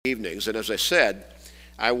evenings. And as I said,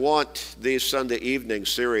 I want these Sunday evening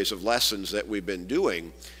series of lessons that we've been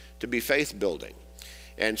doing to be faith building.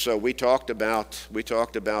 And so we talked about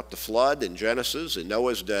the flood in Genesis, in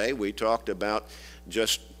Noah's day. We talked about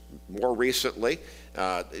just more recently,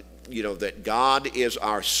 that God is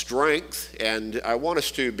our strength. And I want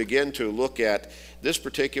us to begin to look at this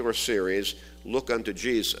particular series, Look Unto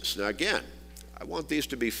Jesus. Now again, I want these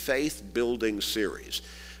to be faith-building series.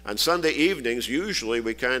 On Sunday evenings, usually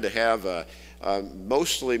we kind of have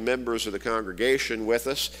mostly members of the congregation with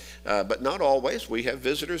us, but not always. We have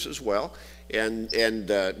visitors as well,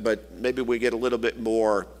 but maybe we get a little bit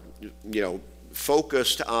more,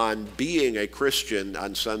 focused on being a Christian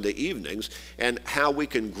on Sunday evenings and how we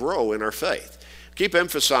can grow in our faith. Keep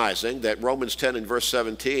emphasizing that Romans 10 and verse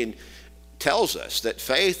 17 tells us that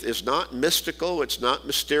faith is not mystical, it's not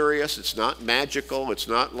mysterious, it's not magical, it's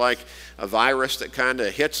not like a virus that kind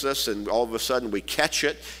of hits us and all of a sudden we catch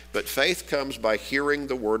it, but faith comes by hearing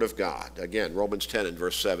the Word of God. Again, Romans 10 and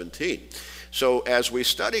verse 17. So as we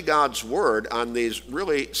study God's Word on these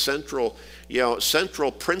really central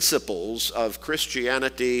principles of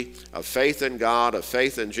Christianity, of faith in God, of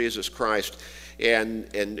faith in Jesus Christ,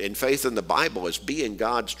 and faith in the Bible as being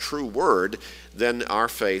God's true word, then our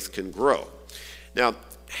faith can grow. Now,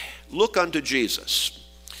 look unto Jesus.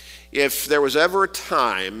 If there was ever a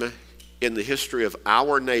time in the history of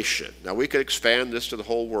our nation, now we could expand this to the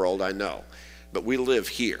whole world, I know, but we live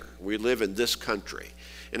here. We live in this country.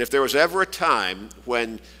 And if there was ever a time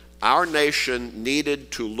when our nation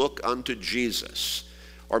needed to look unto Jesus,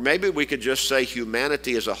 or maybe we could just say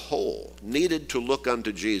humanity as a whole needed to look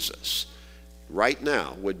unto Jesus, right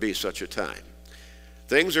now would be such a time.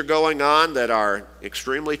 Things are going on that are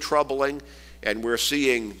extremely troubling, and we're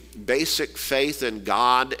seeing basic faith in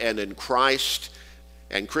God and in Christ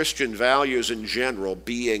and Christian values in general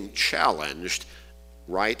being challenged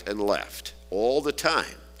right and left all the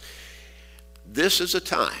time. This is a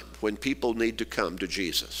time when people need to come to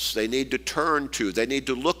Jesus. They need to they need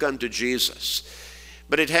to look unto Jesus.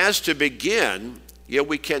 But it has to begin,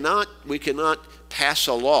 we cannot pass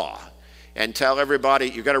a law and tell everybody,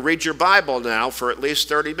 you've got to read your Bible now for at least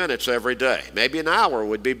 30 minutes every day. Maybe an hour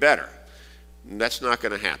would be better. And that's not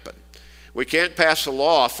going to happen. We can't pass a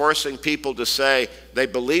law forcing people to say they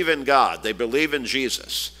believe in God, they believe in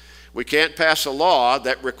Jesus. We can't pass a law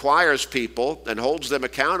that requires people and holds them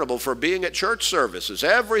accountable for being at church services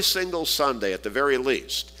every single Sunday at the very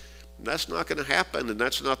least. That's not going to happen, and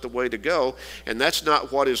that's not the way to go, and that's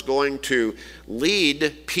not what is going to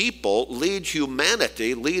lead people, lead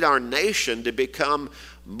humanity, lead our nation to become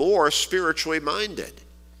more spiritually minded.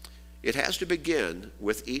 It has to begin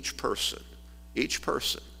with each person. Each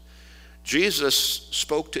person. Jesus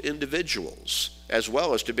spoke to individuals as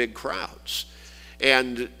well as to big crowds.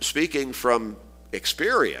 And speaking from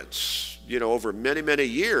experience, over many, many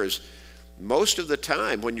years, most of the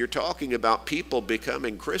time when you're talking about people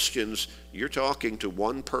becoming Christians, you're talking to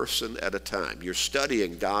one person at a time. You're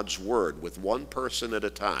studying God's Word with one person at a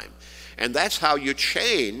time. And that's how you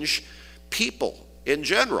change people in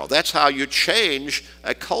general. That's how you change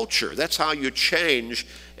a culture. That's how you change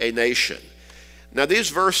a nation. Now these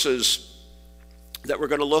verses that we're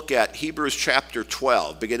going to look at, Hebrews chapter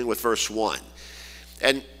 12, beginning with verse 1.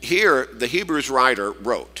 And here the Hebrews writer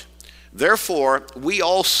wrote, "Therefore we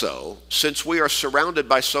also, since we are surrounded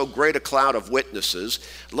by so great a cloud of witnesses,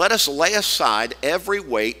 let us lay aside every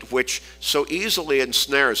weight which so easily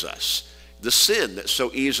ensnares us, the sin that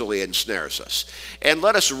so easily ensnares us, and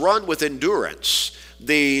let us run with endurance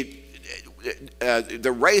the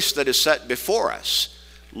race that is set before us,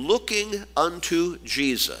 looking unto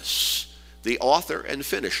Jesus, the author and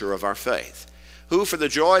finisher of our faith, who for the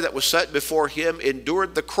joy that was set before him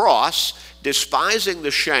endured the cross, despising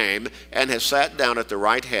the shame, and has sat down at the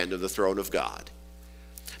right hand of the throne of God."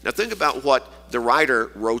 Now think about what the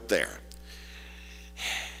writer wrote there.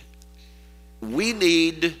 We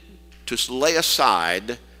need to lay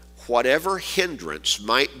aside whatever hindrance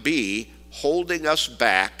might be holding us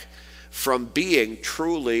back from being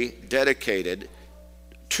truly dedicated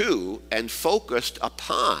to and focused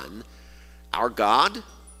upon our God,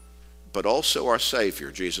 but also our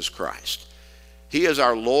Savior, Jesus Christ. He is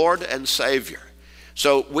our Lord and Savior.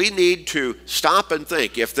 So we need to stop and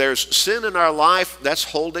think, if there's sin in our life, that's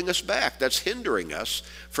holding us back, that's hindering us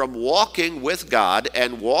from walking with God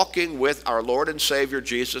and walking with our Lord and Savior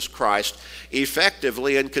Jesus Christ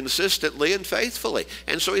effectively and consistently and faithfully.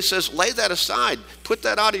 And so he says, lay that aside, put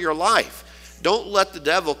that out of your life. Don't let the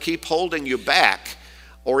devil keep holding you back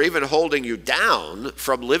or even holding you down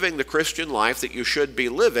from living the Christian life that you should be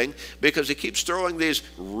living, because he keeps throwing these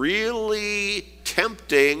really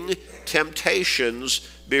temptations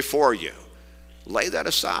before you. Lay that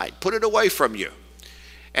aside. Put it away from you.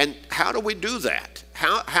 And how do we do that?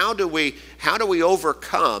 How do we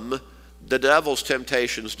overcome the devil's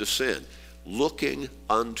temptations to sin? Looking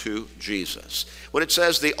unto Jesus. When it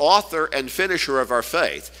says the author and finisher of our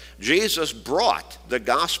faith, Jesus brought the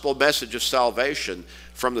gospel message of salvation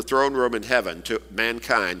from the throne room in heaven to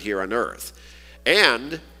mankind here on earth.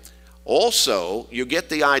 And also, you get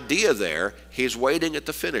the idea there, he's waiting at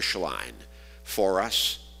the finish line for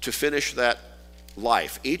us to finish that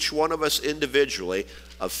life, each one of us individually,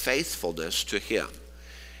 of faithfulness to him.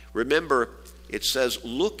 Remember, it says,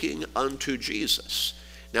 looking unto Jesus.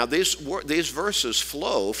 Now, these verses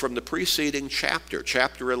flow from the preceding chapter,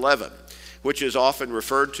 chapter 11, which is often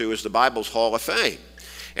referred to as the Bible's Hall of Fame.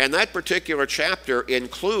 And that particular chapter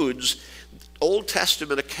includes Old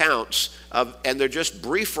Testament accounts of, and they're just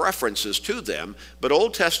brief references to them, but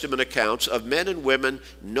Old Testament accounts of men and women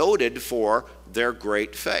noted for their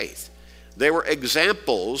great faith. They were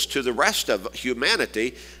examples to the rest of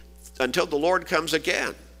humanity until the Lord comes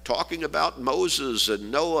again, talking about Moses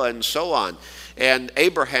and Noah and so on, and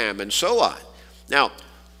Abraham and so on. Now,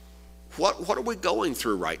 what are we going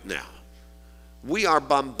through right now? We are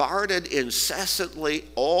bombarded incessantly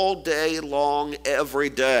all day long, every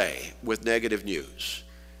day, with negative news.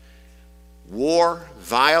 War,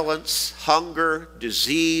 violence, hunger,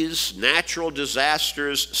 disease, natural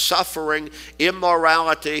disasters, suffering,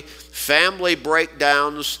 immorality, family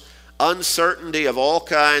breakdowns, uncertainty of all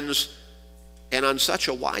kinds, and on such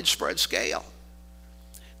a widespread scale.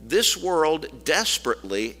 This world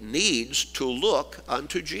desperately needs to look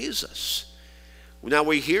unto Jesus. Now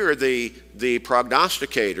we hear the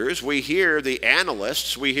prognosticators, we hear the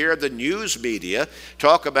analysts, we hear the news media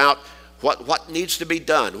talk about what needs to be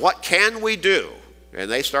done, what can we do?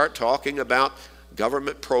 And they start talking about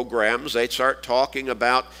government programs, they start talking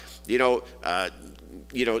about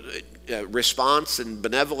response and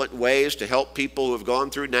benevolent ways to help people who have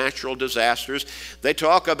gone through natural disasters. They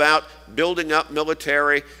talk about building up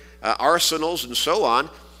military arsenals and so on.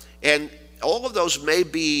 And all of those may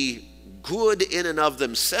be good in and of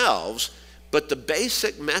themselves, but the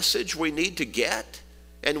basic message we need to get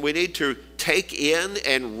and we need to take in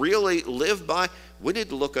and really live by, we need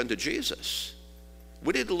to look unto Jesus.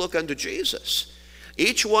 We need to look unto Jesus.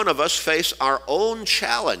 Each one of us face our own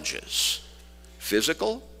challenges,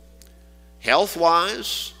 physical,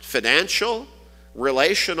 health-wise, financial,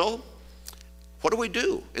 relational. What do we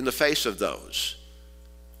do in the face of those?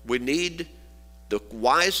 We need the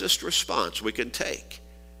wisest response we can take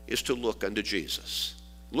is to look unto Jesus.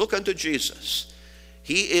 Look unto Jesus.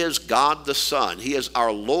 He is God the Son. He is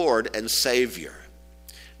our Lord and Savior.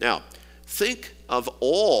 Now, think of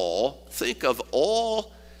all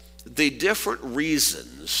the different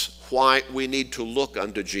reasons why we need to look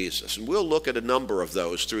unto Jesus. And we'll look at a number of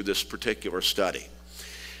those through this particular study.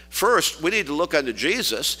 First, we need to look unto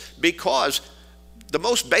Jesus because the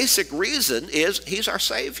most basic reason is he's our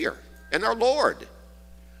Savior and our Lord.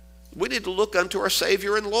 We need to look unto our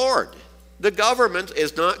Savior and Lord. The government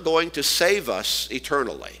is not going to save us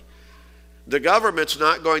eternally. The government's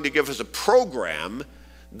not going to give us a program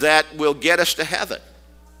that will get us to heaven.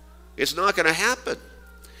 It's not going to happen.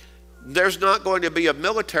 There's not going to be a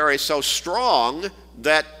military so strong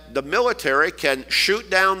that the military can shoot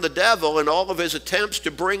down the devil in all of his attempts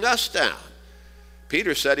to bring us down.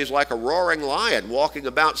 Peter said he's like a roaring lion walking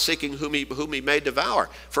about seeking whom he may devour.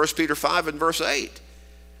 1 Peter 5 and verse 8.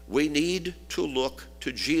 We need to look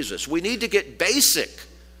to Jesus. We need to get basic.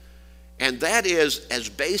 And that is as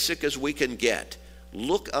basic as we can get.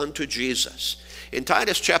 Look unto Jesus. In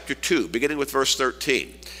Titus chapter 2, beginning with verse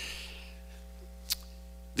 13,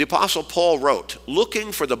 the Apostle Paul wrote,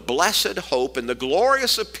 looking for the blessed hope and the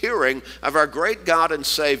glorious appearing of our great God and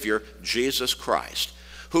Savior, Jesus Christ,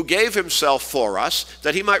 who gave himself for us,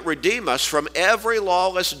 that he might redeem us from every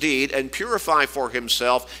lawless deed and purify for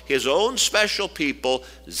himself his own special people,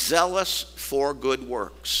 zealous for good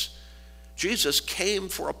works. Jesus came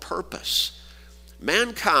for a purpose.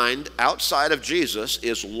 Mankind outside of Jesus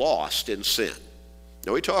is lost in sin.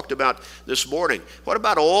 Now, we talked about this morning, what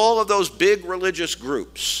about all of those big religious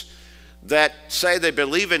groups that say they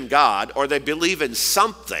believe in God or they believe in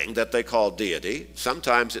something that they call deity?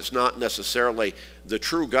 Sometimes it's not necessarily the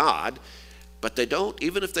true God, but they don't,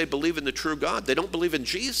 even if they believe in the true God, they don't believe in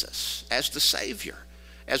Jesus as the Savior,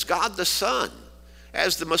 as God the Son,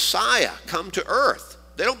 as the Messiah come to earth.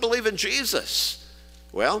 They don't believe in Jesus.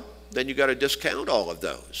 Well, then you got to discount all of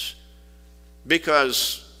those,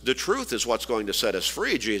 because the truth is what's going to set us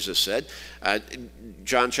free, Jesus said,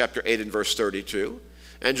 John chapter 8 and verse 32.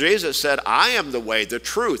 And Jesus said, I am the way, the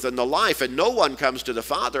truth, and the life, and no one comes to the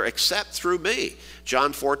Father except through me.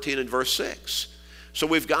 John 14 and verse 6. So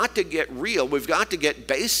we've got to get real, we've got to get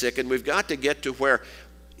basic, and we've got to get to where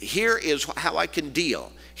here is how I can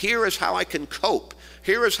deal. Here is how I can cope.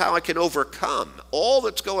 Here is how I can overcome all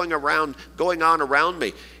that's going on around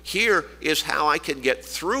me. Here is how I can get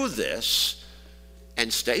through this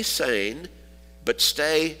and stay sane, but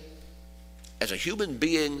stay as a human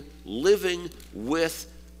being living with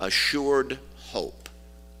assured hope.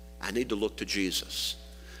 I need to look to Jesus.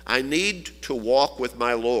 I need to walk with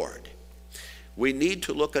my Lord. We need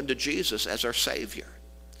to look unto Jesus as our Savior.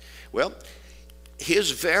 Well,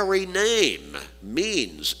 his very name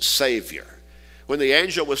means Savior. When the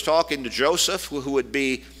angel was talking to Joseph, who would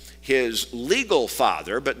be his legal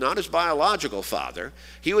father, but not his biological father,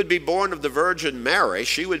 he would be born of the Virgin Mary.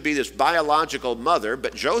 She would be his biological mother,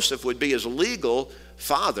 but Joseph would be his legal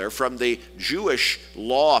father from the Jewish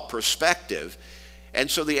law perspective. And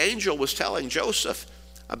so the angel was telling Joseph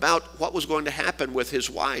about what was going to happen with his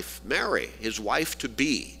wife, Mary, his wife to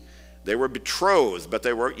be. They were betrothed, but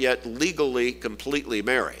they weren't yet legally completely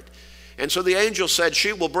married. And so the angel said,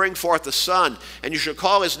 she will bring forth a son, and you shall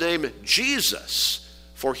call his name Jesus,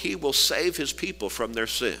 for he will save his people from their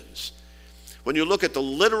sins. When you look at the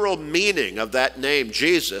literal meaning of that name,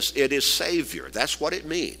 Jesus, it is Savior. That's what it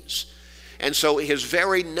means. And so his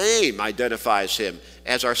very name identifies him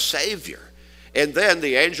as our Savior. And then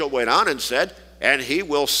the angel went on and said, and he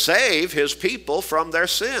will save his people from their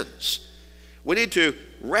sins. We need to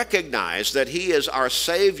recognize that he is our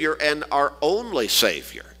Savior and our only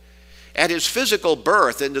Savior. At his physical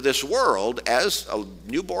birth into this world as a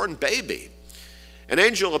newborn baby, an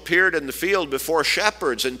angel appeared in the field before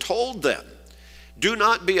shepherds and told them, do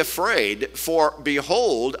not be afraid, for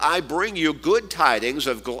behold, I bring you good tidings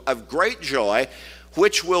of great joy,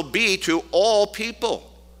 which will be to all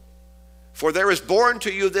people. For there is born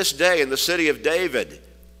to you this day in the city of David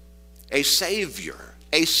a Savior,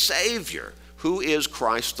 who is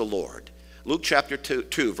Christ the Lord. Luke chapter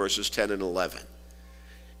 2 verses 10 and 11.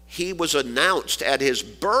 He was announced at his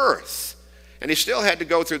birth, and he still had to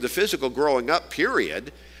go through the physical growing up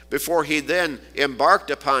period before he then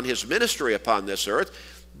embarked upon his ministry upon this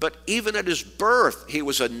earth. But even at his birth, he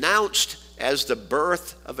was announced as the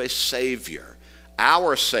birth of a Savior,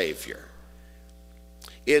 our Savior.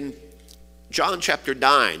 In John chapter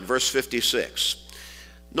 9, verse 56,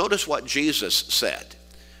 notice what Jesus said.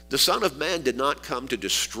 The Son of Man did not come to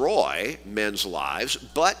destroy men's lives,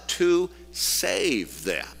 but to save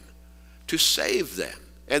them. To save them.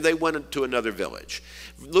 And they went into another village.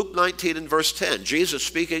 Luke 19 and verse 10, Jesus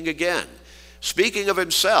speaking again, speaking of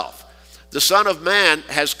himself. The Son of Man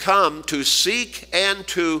has come to seek and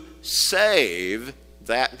to save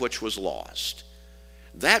that which was lost.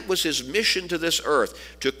 That was his mission to this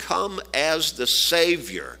earth, to come as the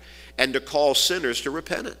Savior and to call sinners to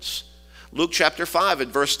repentance. Luke chapter 5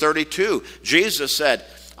 and verse 32, Jesus said,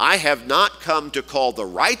 I have not come to call the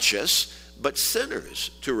righteous, but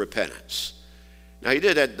sinners to repentance. Now he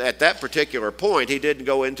did at that particular point, he didn't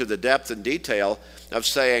go into the depth and detail of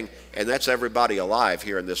saying, and that's everybody alive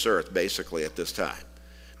here on this earth basically at this time.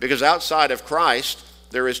 Because outside of Christ,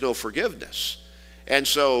 there is no forgiveness. And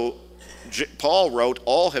so Paul wrote,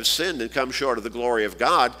 all have sinned and come short of the glory of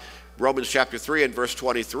God. Romans chapter 3 and verse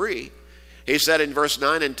 23. He said in verse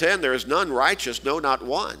 9 and 10, there is none righteous, no, not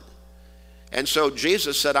one. And so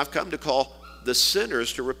Jesus said, I've come to call the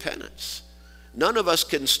sinners to repentance. None of us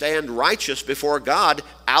can stand righteous before God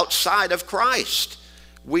outside of Christ.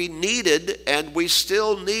 We needed and we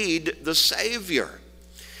still need the Savior.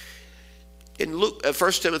 In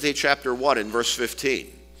 1 Timothy chapter 1 and verse 15,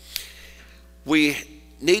 we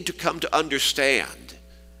need to come to understand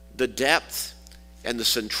the depth and the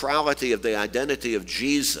centrality of the identity of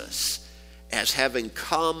Jesus as having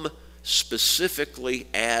come specifically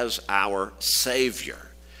as our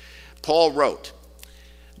Savior. Paul wrote,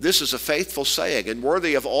 this is a faithful saying and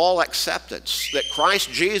worthy of all acceptance, that Christ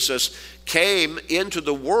Jesus came into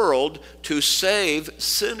the world to save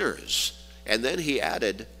sinners. And then he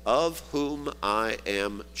added, of whom I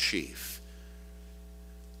am chief.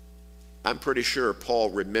 I'm pretty sure Paul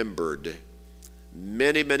remembered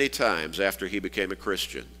many, many times after he became a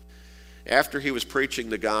Christian, after he was preaching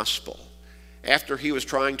the gospel, after he was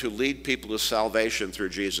trying to lead people to salvation through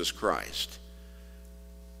Jesus Christ,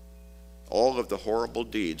 all of the horrible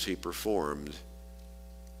deeds he performed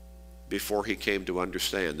before he came to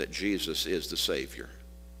understand that Jesus is the Savior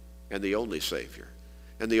and the only Savior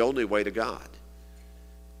and the only way to God.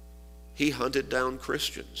 He hunted down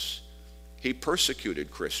Christians. He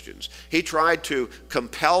persecuted Christians. He tried to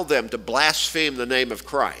compel them to blaspheme the name of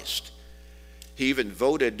Christ. He even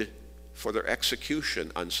voted for their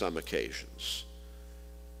execution on some occasions,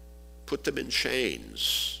 put them in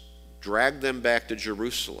chains, dragged them back to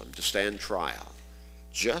Jerusalem to stand trial,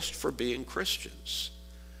 just for being Christians.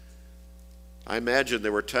 I imagine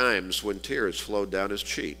there were times when tears flowed down his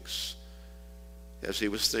cheeks as he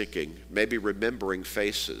was thinking, maybe remembering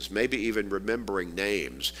faces, maybe even remembering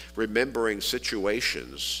names, remembering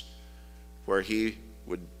situations where he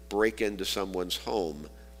would break into someone's home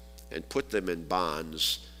and put them in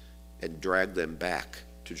bonds and drag them back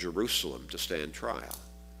to Jerusalem to stand trial.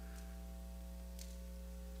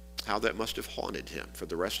 How that must have haunted him for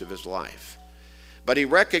the rest of his life. But he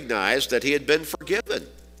recognized that he had been forgiven,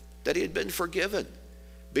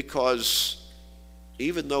 because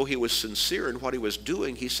even though he was sincere in what he was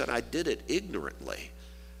doing, he said, I did it ignorantly,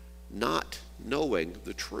 not knowing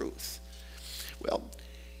the truth. Well,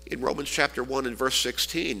 in Romans chapter 1 and verse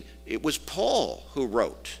 16, it was Paul who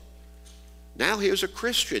wrote. Now he was a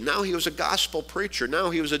Christian. Now he was a gospel preacher. Now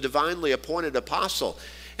he was a divinely appointed apostle.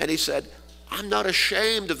 And he said, I'm not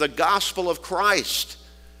ashamed of the gospel of Christ,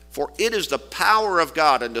 for it is the power of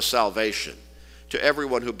God unto salvation to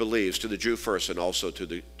everyone who believes, to the Jew first and also to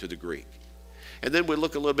the Greek. And then we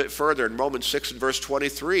look a little bit further in Romans 6 and verse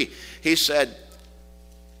 23. He said,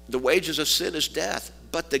 the wages of sin is death,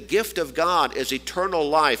 but the gift of God is eternal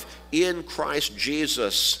life in Christ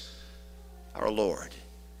Jesus our Lord.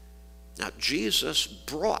 Now, Jesus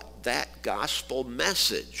brought that gospel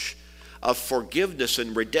message of forgiveness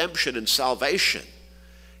and redemption and salvation.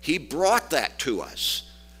 He brought that to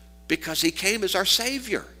us because he came as our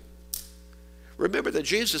Savior. Remember that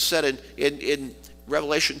Jesus said in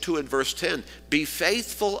Revelation 2 and verse 10, be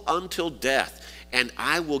faithful until death, and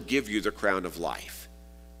I will give you the crown of life.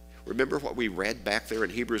 Remember what we read back there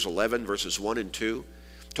in Hebrews 11 verses 1 and 2?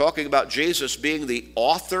 Talking about Jesus being the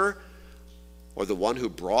author or the one who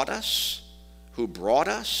brought us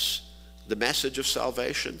the message of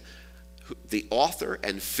salvation, the author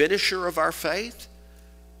and finisher of our faith.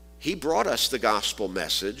 He brought us the gospel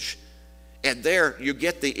message, and there you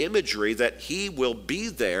get the imagery that he will be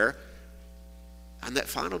there on that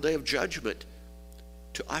final day of judgment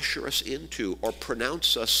to usher us into or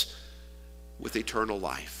pronounce us with eternal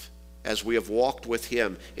life as we have walked with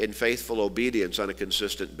him in faithful obedience on a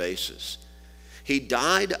consistent basis. He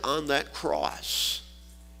died on that cross,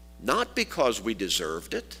 not because we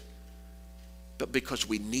deserved it, but because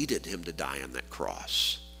we needed him to die on that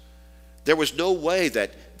cross. There was no way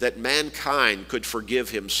that mankind could forgive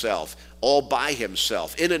himself all by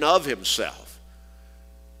himself, in and of himself.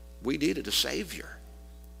 We needed a Savior.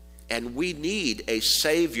 And we need a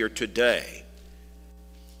Savior today.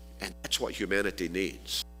 And that's what humanity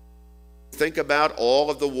needs. Think about all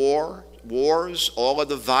of the wars, all of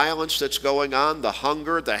the violence that's going on, the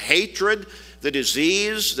hunger, the hatred, the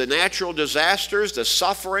disease, the natural disasters, the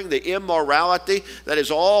suffering, the immorality that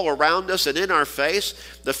is all around us and in our face,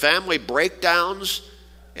 the family breakdowns,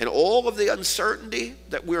 and all of the uncertainty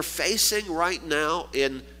that we're facing right now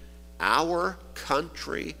in our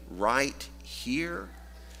country right here.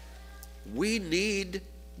 We need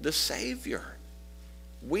the Savior.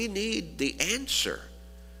 We need the answer.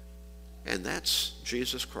 And that's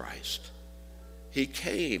Jesus Christ. He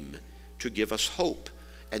came to give us hope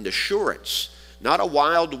and assurance, not a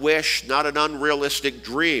wild wish, not an unrealistic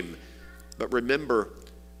dream, but remember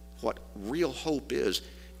what real hope is.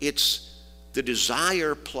 It's the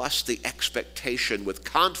desire plus the expectation with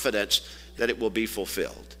confidence that it will be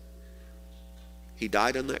fulfilled. He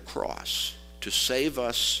died on that cross to save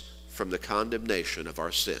us from the condemnation of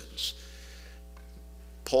our sins.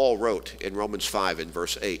 Paul wrote in Romans 5 in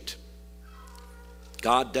verse 8,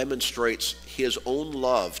 God demonstrates his own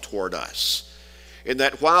love toward us, in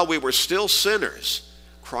that while we were still sinners,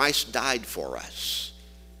 Christ died for us.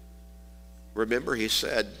 Remember, he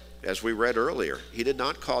said, as we read earlier, he did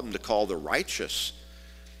not call them to call the righteous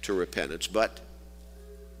to repentance, but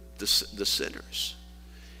the sinners.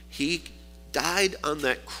 He died on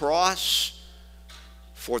that cross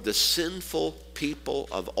for the sinful people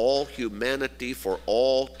of all humanity for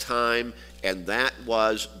all time, and that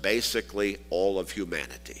was basically all of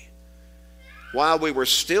humanity. While we were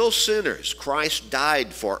still sinners, Christ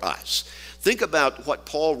died for us. Think about what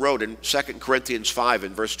Paul wrote in 2 Corinthians 5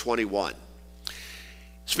 in verse 21.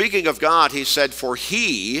 Speaking of God, he said, for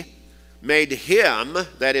he made him,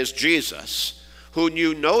 that is Jesus, who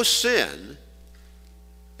knew no sin.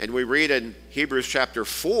 And we read in Hebrews chapter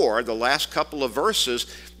 4, the last couple of verses,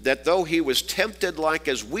 that though he was tempted like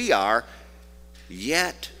as we are,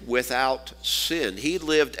 yet without sin. He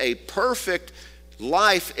lived a perfect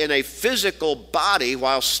life in a physical body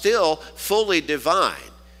while still fully divine.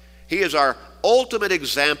 He is our ultimate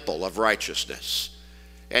example of righteousness.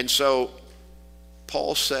 And so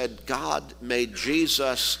Paul said, God made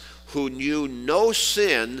Jesus, who knew no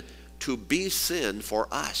sin, to be sin for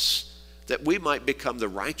us, that we might become the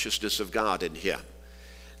righteousness of God in him.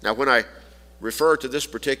 Now, when I refer to this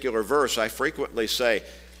particular verse, I frequently say,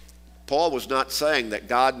 Paul was not saying that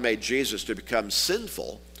God made Jesus to become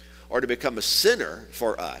sinful or to become a sinner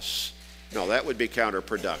for us. No, that would be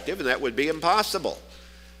counterproductive and that would be impossible.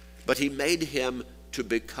 But he made him to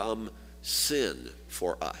become sin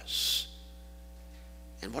for us.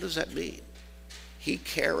 And what does that mean? He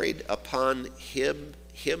carried upon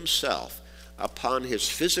himself, upon his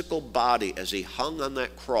physical body as he hung on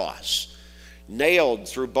that cross, nailed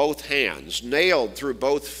through both hands, nailed through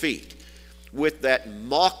both feet, with that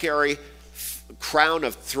mockery crown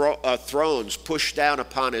of thrones pushed down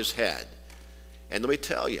upon his head. And let me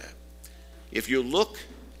tell you, if you look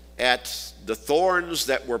at the thorns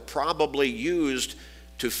that were probably used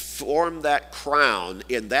to form that crown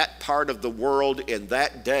in that part of the world in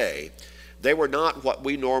that day, they were not what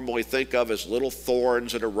we normally think of as little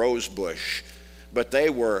thorns in a rose bush, but they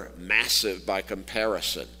were massive by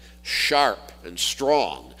comparison, sharp and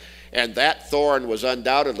strong. And that thorn was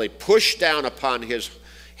undoubtedly pushed down upon his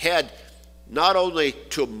head, not only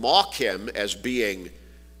to mock him as being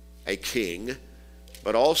a king,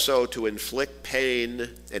 but also to inflict pain,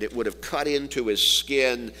 and it would have cut into his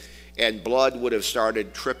skin, and blood would have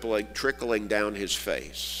started trickling down his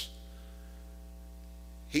face.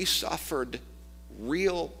 He suffered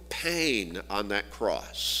real pain on that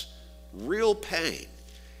cross, real pain.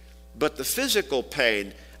 But the physical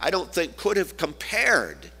pain, I don't think, could have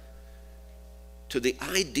compared to the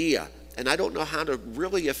idea, and I don't know how to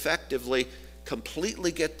really effectively,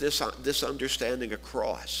 completely get this understanding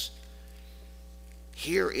across.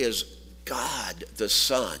 Here is God the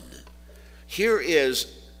Son. Here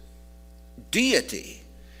is deity.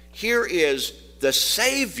 Here is the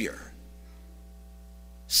Savior,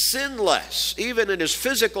 sinless, even in his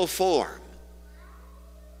physical form.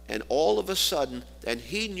 And all of a sudden, and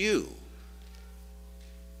he knew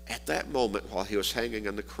at that moment while he was hanging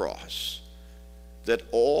on the cross, that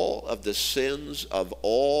all of the sins of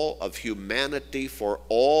all of humanity for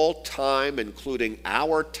all time, including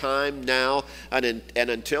our time now, and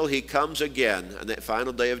until he comes again on that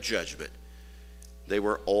final day of judgment, they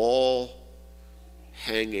were all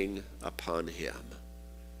hanging upon him.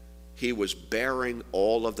 He was bearing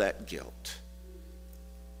all of that guilt.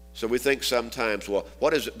 So we think sometimes, well,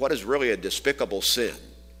 what is really a despicable sin?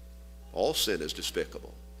 All sin is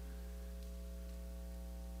despicable.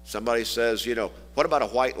 Somebody says, what about a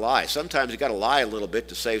white lie? Sometimes you got to lie a little bit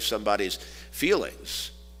to save somebody's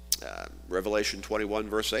feelings. Revelation 21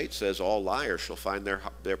 verse 8 says, all liars shall find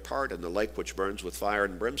their part in the lake which burns with fire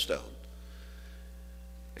and brimstone.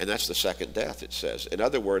 And that's the second death, it says. In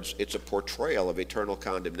other words, it's a portrayal of eternal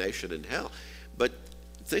condemnation in hell. But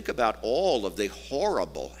think about all of the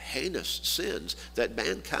horrible, heinous sins that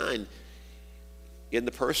mankind, in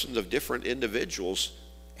the persons of different individuals,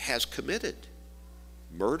 has committed.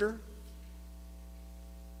 Murder,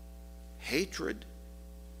 hatred,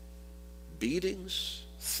 beatings,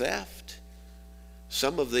 theft,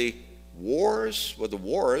 some of the wars,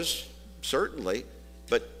 certainly,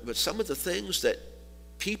 but some of the things that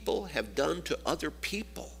people have done to other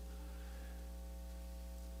people.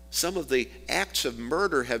 Some of the acts of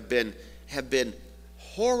murder have been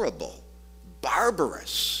horrible,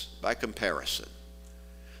 barbarous by comparison.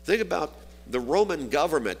 Think about the Roman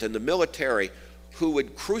government and the military who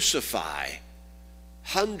would crucify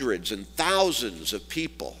hundreds and thousands of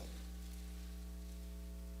people.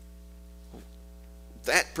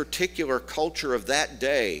 That particular culture of that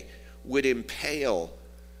day would impale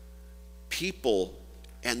people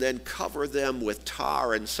and then cover them with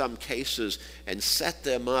tar in some cases and set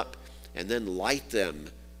them up and then light them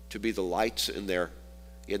to be the lights in their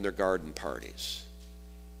garden parties.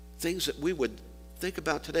 Things that we would think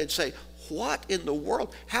about today and say, what in the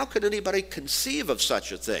world? How could anybody conceive of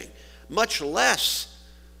such a thing, much less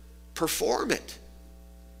perform it?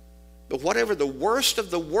 But whatever the worst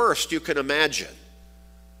of the worst you can imagine,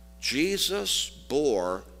 Jesus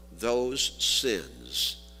bore those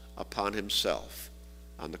sins upon himself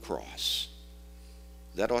on the cross.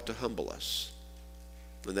 That ought to humble us.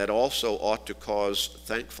 And that also ought to cause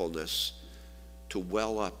thankfulness to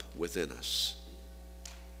well up within us.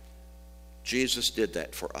 Jesus did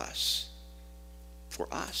that for us. For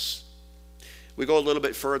us. We go a little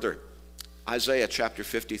bit further. Isaiah chapter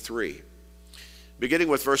 53, beginning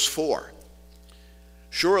with verse 4.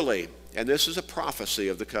 Surely, and this is a prophecy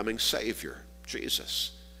of the coming Savior,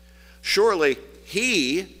 Jesus. Surely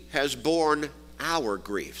he has borne our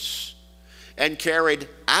griefs and carried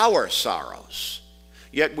our sorrows.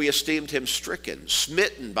 Yet we esteemed him stricken,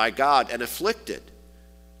 smitten by God, and afflicted.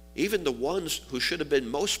 Even the ones who should have been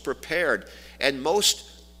most prepared and most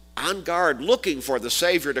on guard, looking for the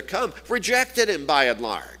Savior to come, rejected him by and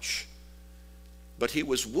large. But he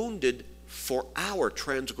was wounded for our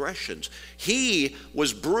transgressions. He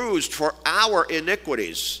was bruised for our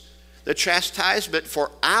iniquities. The chastisement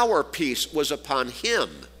for our peace was upon him,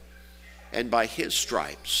 and by his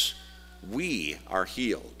stripes we are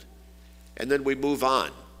healed. And then we move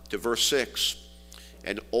on to verse 6.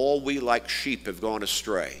 And all we like sheep have gone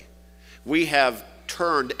astray. We have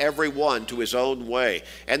turned every one to his own way,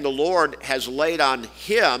 and the Lord has laid on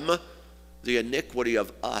him the iniquity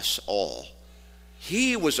of us all.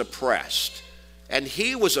 He was oppressed, and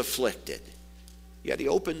he was afflicted, yet he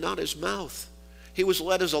opened not his mouth. He was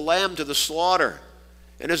led as a lamb to the slaughter,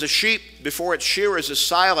 and as a sheep before its shearers is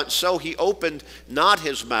silent, so he opened not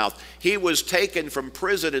his mouth. He was taken from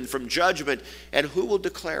prison and from judgment, and who will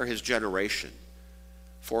declare his generation?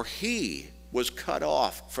 For he was cut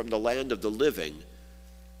off from the land of the living.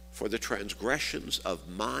 For the transgressions of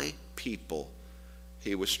my people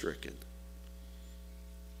he was stricken.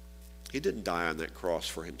 He didn't die on that cross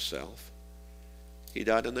for himself. He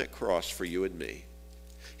died on that cross for you and me.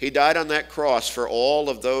 He died on that cross for all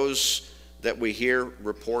of those that we hear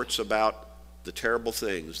reports about the terrible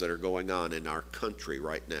things that are going on in our country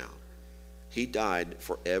right now. He died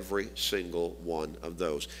for every single one of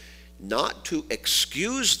those. Not to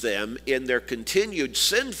excuse them in their continued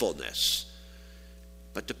sinfulness,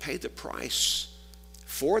 but to pay the price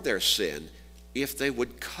for their sin if they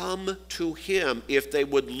would come to him, if they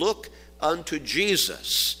would look unto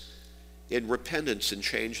Jesus in repentance and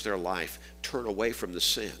change their life, turn away from the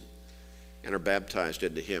sin, and are baptized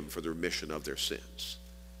into him for the remission of their sins.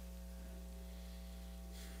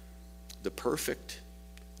 The perfect,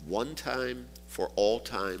 one-time, for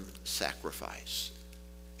all-time sacrifice,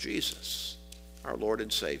 Jesus, our Lord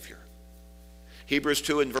and Savior. Hebrews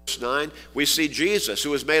 2 and verse 9, we see Jesus, who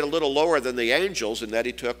was made a little lower than the angels in that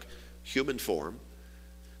he took human form,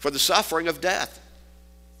 for the suffering of death.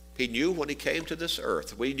 He knew when he came to this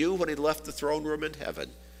earth, we knew when he left the throne room in heaven,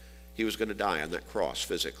 he was going to die on that cross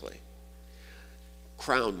physically.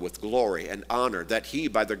 Crowned with glory and honor, that he,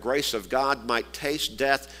 by the grace of God, might taste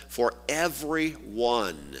death for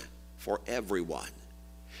everyone. For everyone.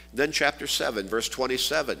 Then chapter 7, verse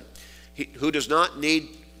 27, who does not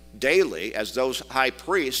need daily, as those high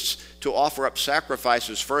priests, to offer up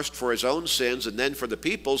sacrifices first for his own sins and then for the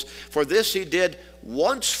people's. For this he did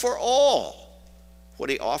once for all when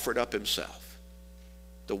he offered up himself.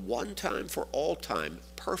 The one time for all time,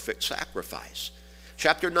 perfect sacrifice.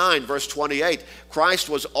 Chapter 9, verse 28, Christ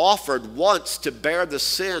was offered once to bear the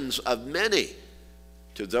sins of many.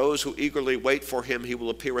 To those who eagerly wait for him, he will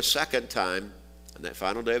appear a second time on that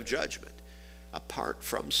final day of judgment, apart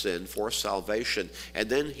from sin for salvation. And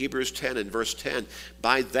then Hebrews 10 and verse 10,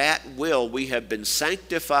 by that will we have been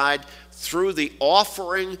sanctified through the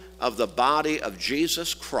offering of the body of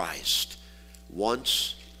Jesus Christ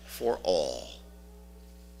once for all.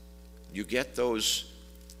 You get those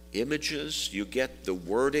images, you get the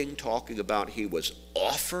wording talking about he was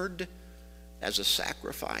offered as a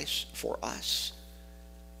sacrifice for us.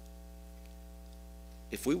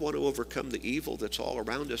 If we want to overcome the evil that's all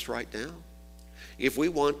around us right now, if we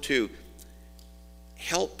want to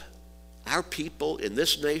help our people in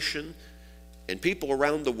this nation and people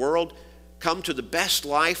around the world come to the best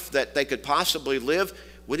life that they could possibly live,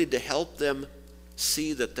 we need to help them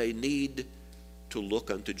see that they need to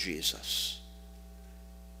look unto Jesus.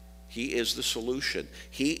 He is the solution.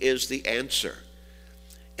 He is the answer.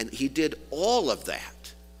 And he did all of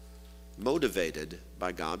that motivated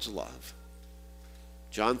by God's love.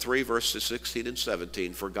 John 3, verses 16 and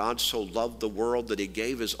 17, for God so loved the world that he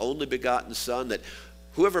gave his only begotten Son, that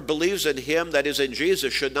whoever believes in him, that is in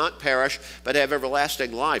Jesus, should not perish, but have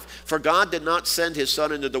everlasting life. For God did not send his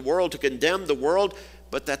Son into the world to condemn the world,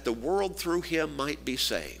 but that the world through him might be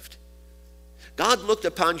saved. God looked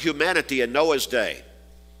upon humanity in Noah's day,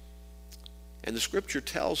 and the scripture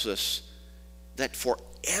tells us that for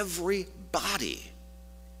everybody,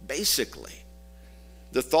 basically,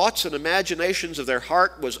 the thoughts and imaginations of their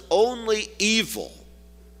heart was only evil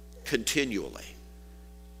continually.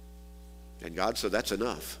 And God said, that's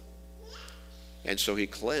enough. And so he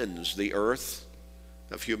cleansed the earth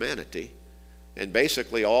of humanity and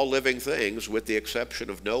basically all living things, with the exception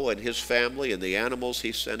of Noah and his family and the animals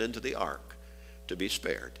he sent into the ark to be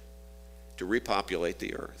spared, to repopulate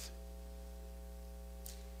the earth.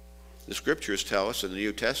 The scriptures tell us in the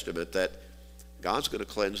New Testament that God's going to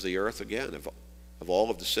cleanse the earth again of all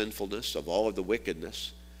of the sinfulness, of all of the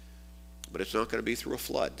wickedness. But it's not going to be through a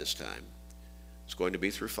flood this time. It's going to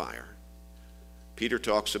be through fire. Peter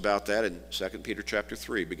talks about that in 2 Peter chapter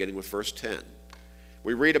 3, beginning with verse 10.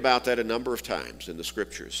 We read about that a number of times in the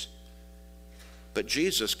Scriptures. But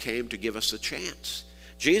Jesus came to give us a chance.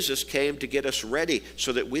 Jesus came to get us ready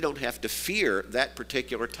so that we don't have to fear that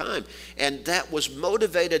particular time. And that was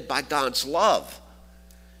motivated by God's love.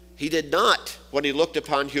 He did not, when he looked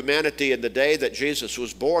upon humanity in the day that Jesus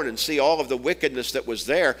was born, and see all of the wickedness that was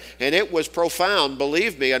there, and it was profound,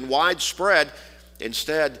 believe me, and widespread.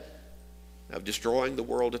 Instead of destroying the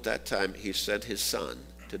world at that time, he sent his Son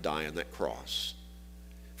to die on that cross.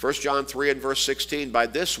 1 John 3 and verse 16, by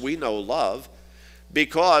this we know love,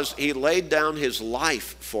 because he laid down his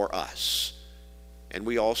life for us. And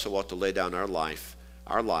we also ought to lay down our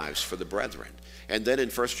lives for the brethren. And then in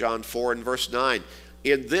 1 John 4 and verse 9,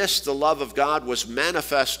 in this the love of God was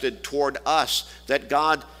manifested toward us, that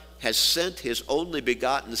God has sent his only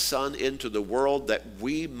begotten Son into the world that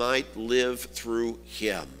we might live through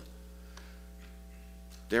him.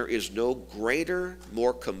 There is no greater,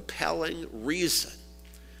 more compelling reason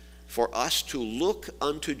for us to look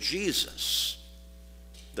unto Jesus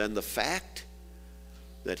than the fact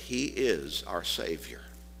that he is our Savior.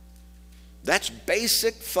 That's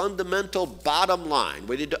basic, fundamental, bottom line.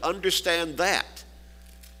 We need to understand that.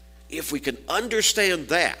 If we can understand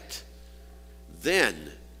that, then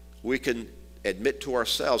we can admit to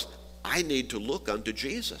ourselves, I need to look unto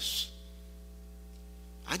Jesus.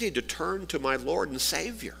 I need to turn to my Lord and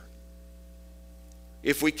Savior.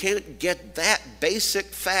 If we can't get that basic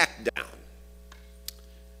fact down,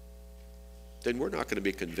 then we're not going to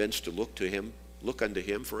be convinced to look unto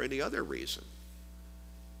him for any other reason.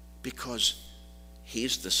 Because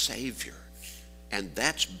he's the Savior. And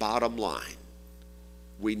that's bottom line.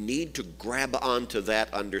 We need to grab onto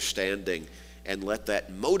that understanding and let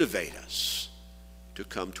that motivate us to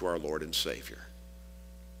come to our Lord and Savior.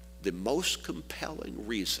 The most compelling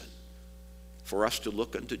reason for us to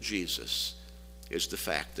look unto Jesus is the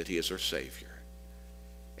fact that he is our Savior.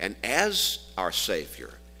 And as our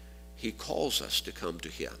Savior, he calls us to come to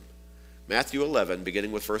him. Matthew 11,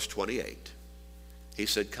 beginning with verse 28, he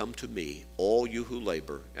said, come to me, all you who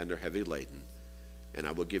labor and are heavy laden, and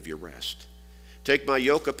I will give you rest. Take my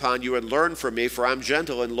yoke upon you and learn from me, for I'm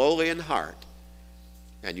gentle and lowly in heart,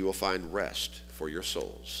 and you will find rest for your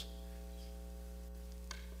souls.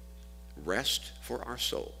 Rest for our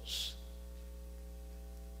souls.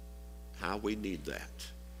 How we need that,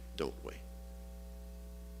 don't we?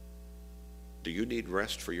 Do you need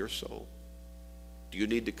rest for your soul? Do you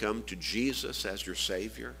need to come to Jesus as your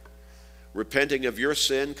Savior? Repenting of your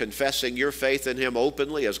sin, confessing your faith in him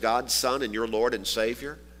openly as God's Son and your Lord and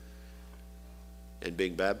Savior, and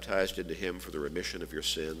being baptized into him for the remission of your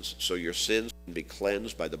sins, so your sins can be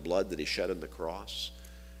cleansed by the blood that he shed on the cross.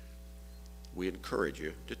 We encourage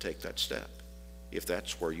you to take that step, if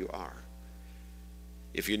that's where you are.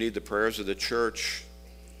 If you need the prayers of the church,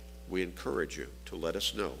 we encourage you to let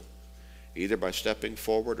us know, either by stepping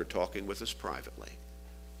forward or talking with us privately.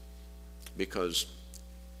 Because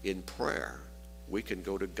in prayer, we can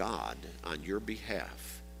go to God on your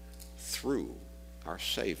behalf through our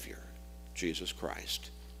Savior, Jesus Christ,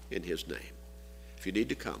 in his name. If you need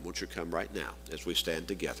to come, won't you come right now as we stand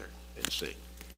together and sing?